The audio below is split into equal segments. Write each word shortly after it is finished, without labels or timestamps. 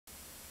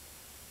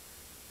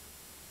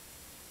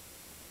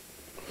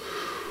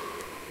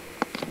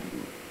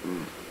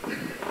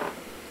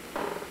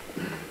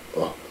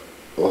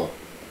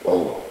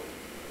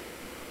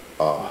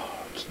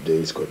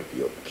Today's going to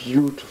be a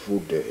beautiful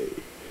day.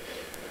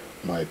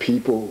 My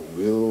people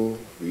will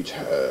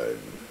return.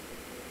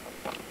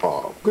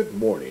 Good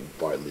morning,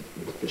 Violet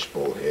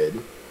Fishbowl Head.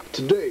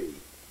 Today,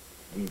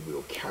 we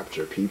will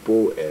capture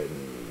people and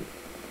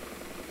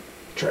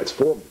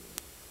transform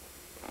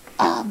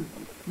them.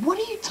 What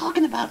are you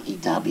talking about,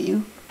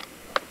 EW?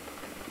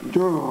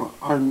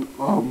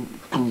 I'm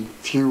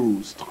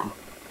confused.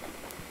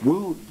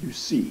 Well, you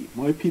see,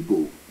 my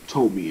people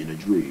told me in a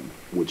dream,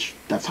 which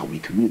that's how we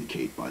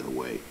communicate, by the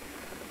way,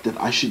 that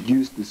I should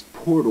use this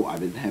portal I've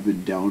been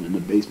having down in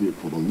the basement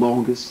for the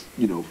longest,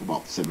 for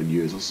about 7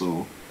 years or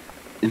so.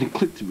 And it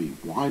clicked to me,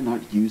 why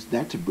not use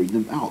that to bring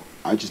them out?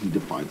 I just need to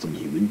find some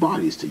human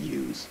bodies to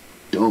use.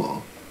 Duh.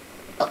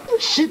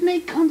 Shouldn't they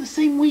come the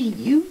same way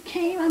you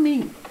came? I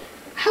mean,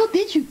 how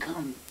did you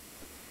come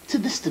to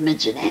this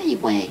dimension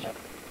anyway?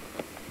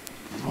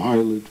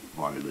 Violet,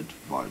 Violet,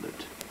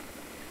 Violet.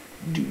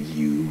 Do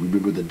you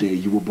remember the day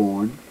you were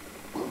born?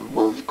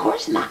 Well, of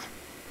course not.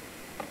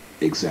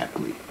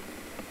 Exactly.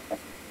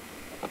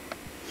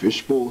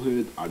 Fishbowl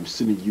Head, I'm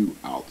sending you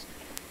out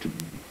to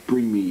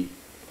bring me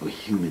a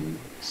human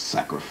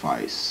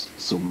sacrifice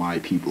so my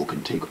people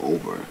can take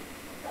over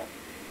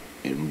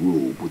and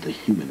rule with a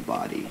human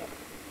body.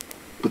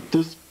 But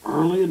this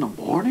early in the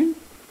morning?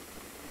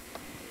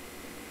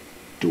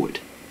 Do it.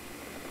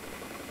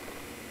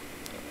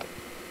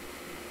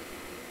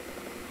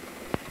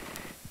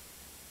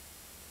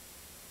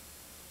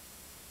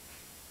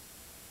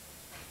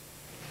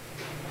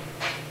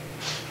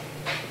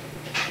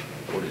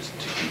 What is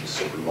taking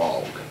so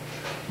long?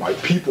 My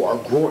people are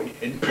growing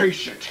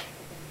impatient.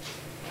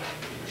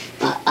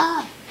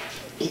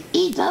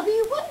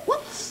 EW,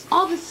 what's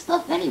all this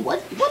stuff anyway?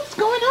 What's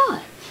going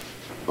on?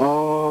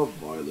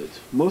 Violet,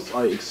 must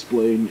I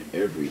explain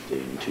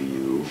everything to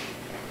you?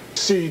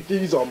 See,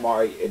 these are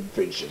my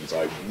inventions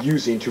I'm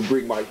using to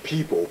bring my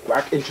people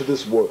back into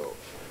this world.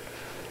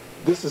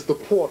 This is the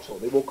portal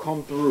they will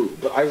come through,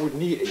 but I would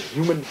need a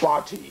human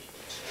body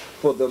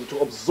for them to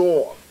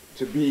absorb,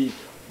 to be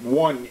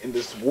one in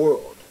this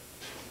world.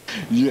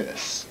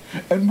 Yes,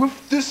 and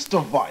with this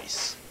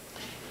device,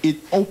 it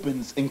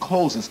opens and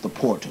closes the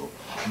portal.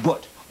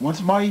 But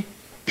once my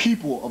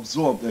people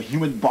absorb the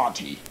human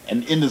body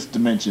and in this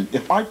dimension,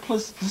 if I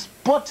press this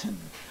button,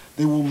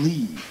 they will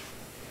leave.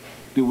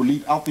 They will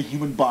leave out the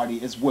human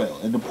body as well,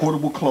 and the portal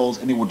will close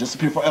and it will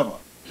disappear forever.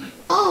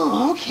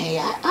 Oh, okay,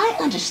 I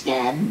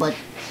understand, but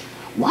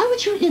why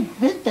would you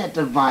invent that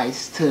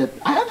device to...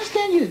 I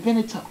understand you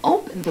invented to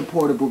open the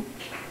portal, but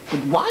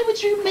why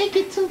would you make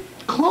it to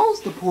close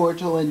the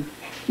portal and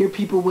your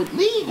people would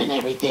leave and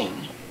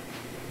everything?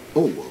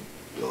 Oh,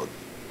 well,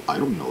 I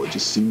don't know. It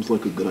just seems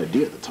like a good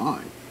idea at the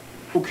time.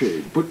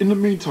 Okay, but in the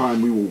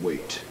meantime, we will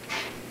wait.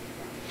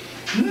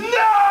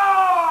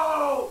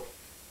 No!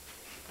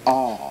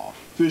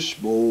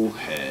 Fishbowl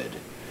Head,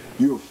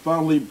 you have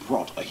finally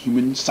brought a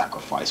human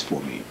sacrifice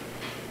for me.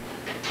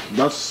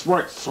 That's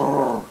right,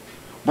 sir.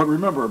 But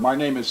remember, my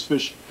name is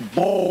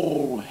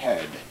Fishbowl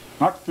Head.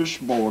 Not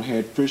Fishbowl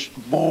Head,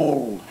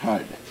 Fishbowl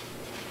Head.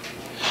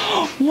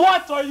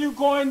 What are you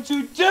going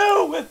to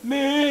do with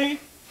me?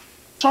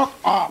 Shut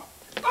up!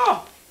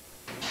 Oh.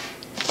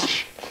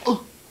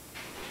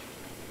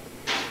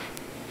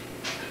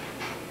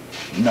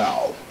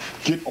 Now,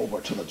 get over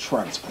to the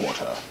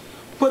transporter.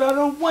 But I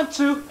don't want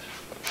to.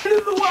 To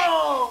the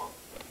wall!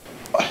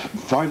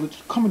 Violet,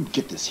 come and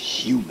get this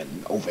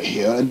human over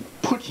here and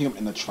put him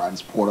in the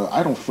transporter.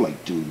 I don't feel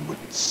like dealing with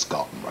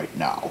scum right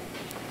now.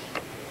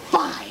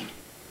 Fine.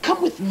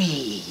 Come with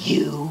me,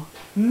 you.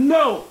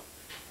 No!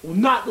 I will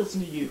not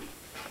listen to you.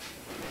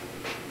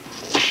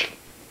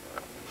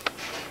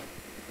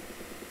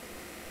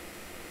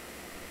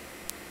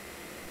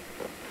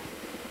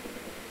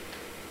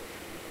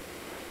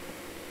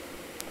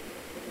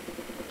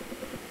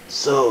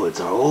 So, it's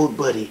our old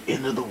buddy,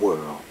 End of the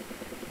World.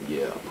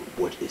 Yeah, but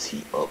what is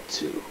he up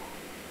to?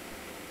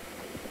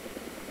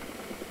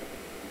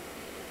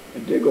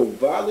 And there go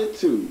Violet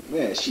too.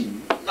 Man, she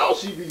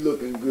knows she be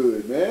looking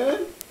good,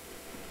 man.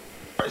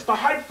 It's the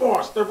Hype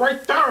Force. They're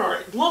right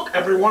there. Look,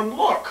 everyone,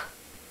 look.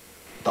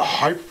 The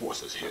Hype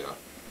Force is here.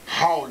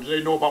 How do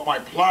they know about my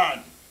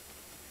plan?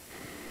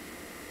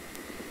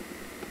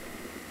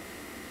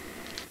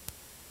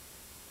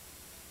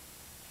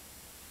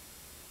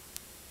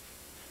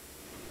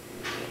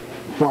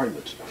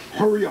 Violet,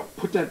 hurry up.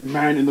 Put that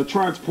man in the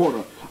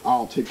transporter.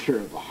 I'll take care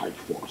of the Hype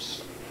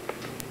Force.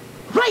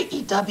 Right,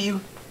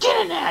 EW.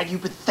 Get in there, you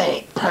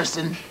pathetic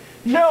person.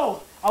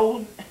 No, I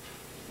will...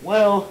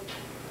 Well,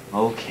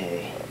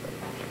 okay.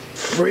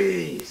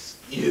 Freeze,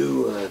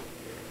 you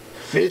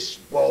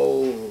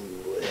Fishbowl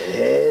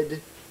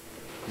Head.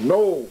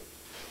 No,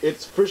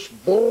 it's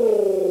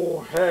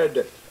Fishbowl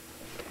Head.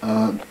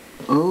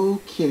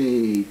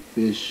 Okay,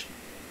 Fishbowl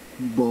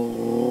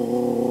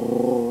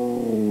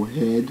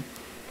Head.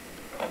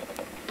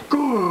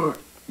 Good!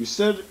 You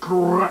said it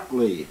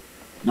correctly.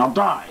 Now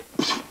die.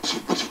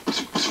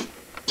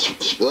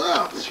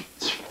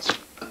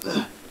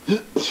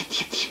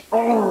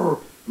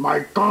 Oh, my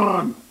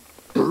gun!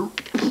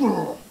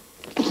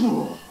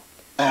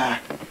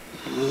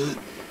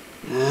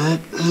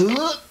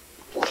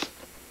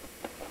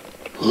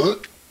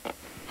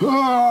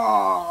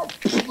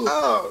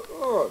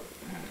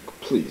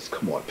 Please,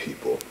 come on,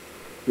 people.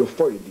 You're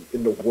fighting the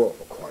inner world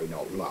for crying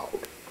out loud.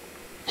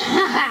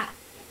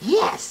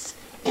 Yes,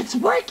 it's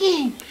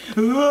working.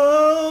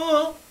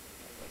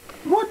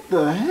 What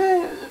the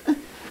hell?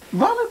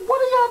 Violet, what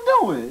are y'all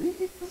doing?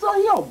 Are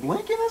y'all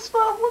blinking and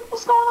stuff?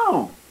 What's going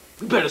on?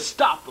 We better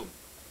stop him.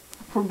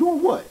 From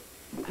doing what?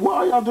 What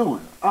are y'all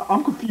doing?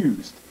 I'm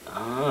confused.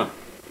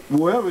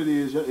 Whatever it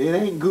is, it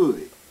ain't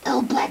good.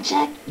 Oh,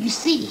 Blackjack, you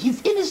see,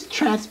 he's in his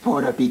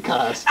transporter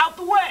because... Out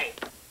the way!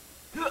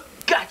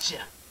 Gotcha!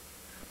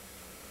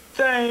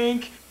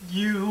 Thank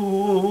you.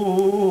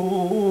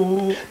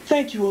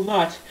 Thank you a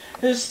lot.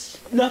 There's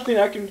nothing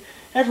I can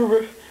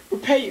ever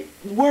repay you.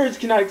 Words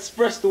cannot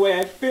express the way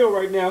I feel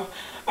right now.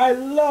 I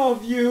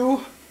love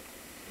you.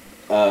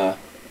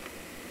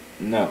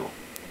 No.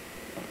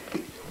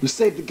 We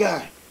saved the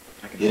guy.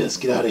 Yeah, let's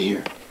get out of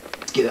here.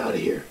 Let's get out of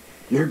here.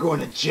 You're going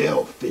to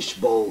jail,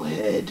 fishbowl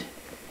head.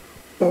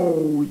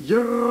 Oh,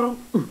 yeah?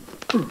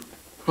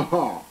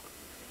 Haha.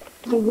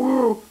 The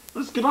world,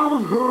 let's get out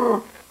of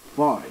here.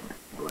 Fine,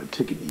 but I'm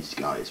taking these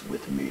guys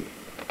with me.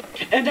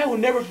 And I will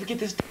never forget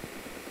this.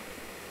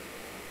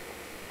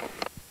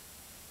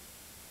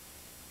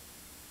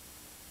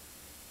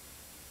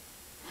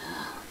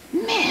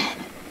 Man,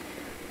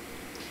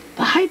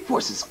 the Hype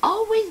Force is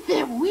always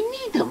there when we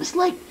need them. It's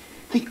like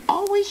they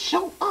always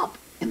show up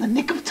in the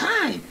nick of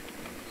time.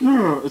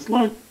 Yeah, it's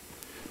like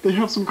they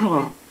have some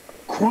kind of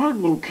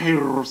crime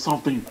locator or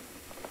something.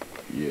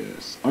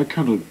 Yes, I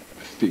kind of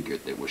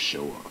figured they would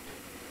show up.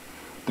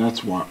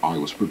 That's why I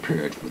was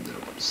prepared for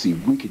them. See,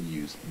 we can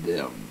use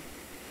them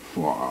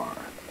for our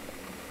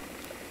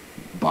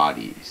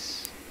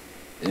bodies.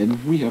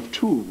 And we have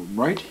two of them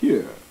right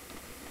here.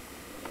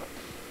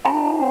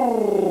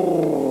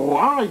 Oh,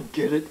 I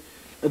get it.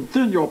 And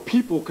then your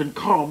people can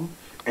come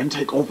and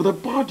take over their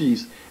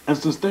bodies. And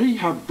since they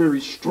have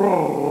very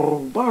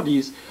strong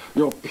bodies,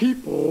 your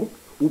people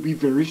will be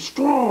very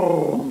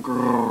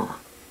stronger.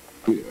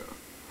 Here,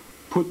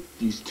 put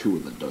these two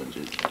in the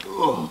dungeon.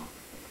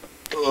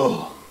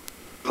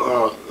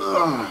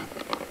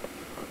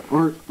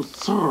 Alright, but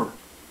sir,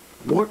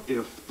 what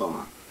if the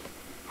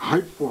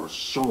Hype Force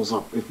shows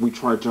up if we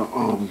try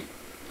to,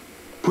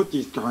 put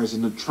these guys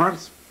in the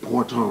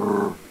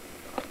transporter?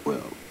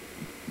 Well,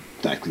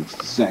 that's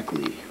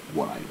exactly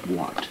what I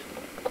want.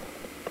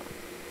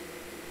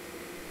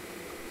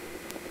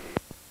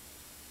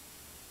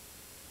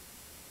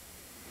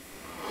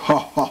 Ha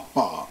ha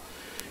ha.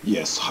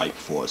 Yes, Hype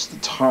Force, the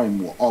time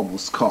will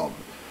almost come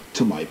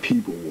till my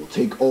people will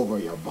take over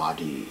your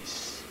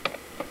bodies.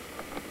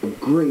 Oh,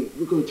 great,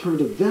 we're gonna turn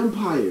to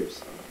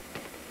vampires.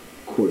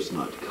 Of course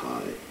not,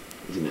 Kai.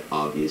 Isn't it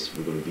obvious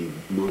we're gonna be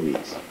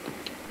mummies?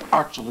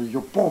 Actually,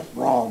 you're both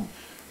wrong.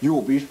 You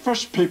will be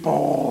fish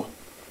people.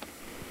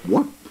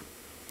 What?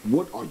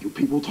 What are you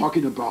people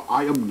talking about?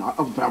 I am not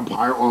a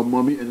vampire or a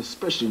mummy, and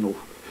especially no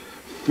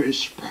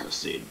fish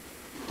person.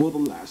 For the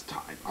last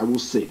time, I will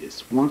say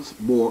this once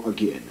more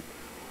again.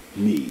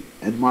 Me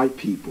and my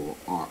people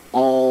are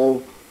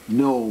all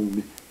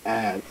known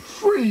as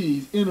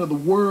Freeze End of the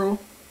World.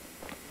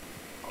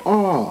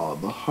 Ah,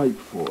 the Hype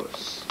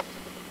Force.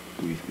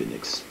 We've been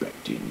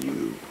expecting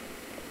you.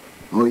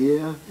 Oh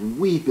yeah? And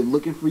we've been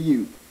looking for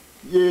you.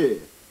 Yeah,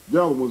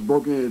 y'all was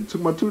broken in and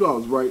took my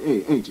 $2, right?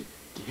 Hey, ain't you?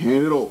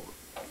 Hand it over.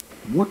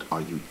 What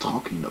are you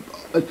talking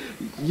about?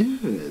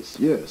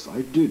 Yes,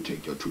 I did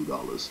take your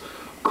 $2.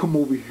 Come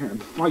over here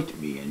and fight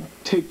me and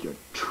take your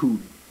 $2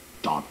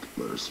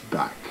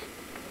 back.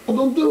 Oh,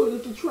 don't do it.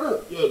 It's a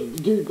trap. Yeah,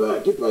 give it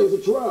back. Get back.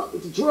 It's a trap.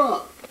 It's a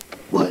trap.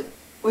 What?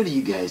 What are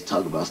you guys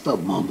talking about? Stop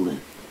mumbling.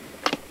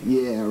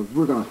 Yeah,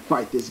 we're gonna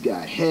fight this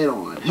guy head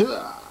on.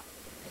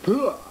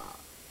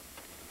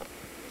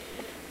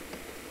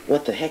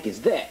 What the heck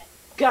is that?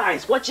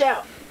 Guys, watch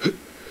out!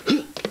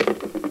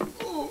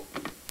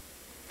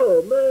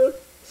 Oh man,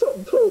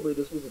 something told me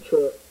this was a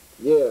trap.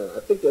 Yeah, I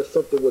think that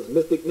something was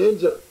Mystic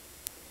Ninja.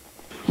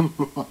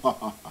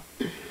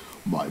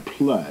 My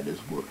plan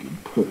is working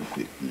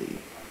perfectly.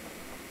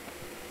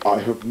 I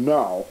have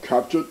now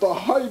captured the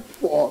Hype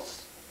Force.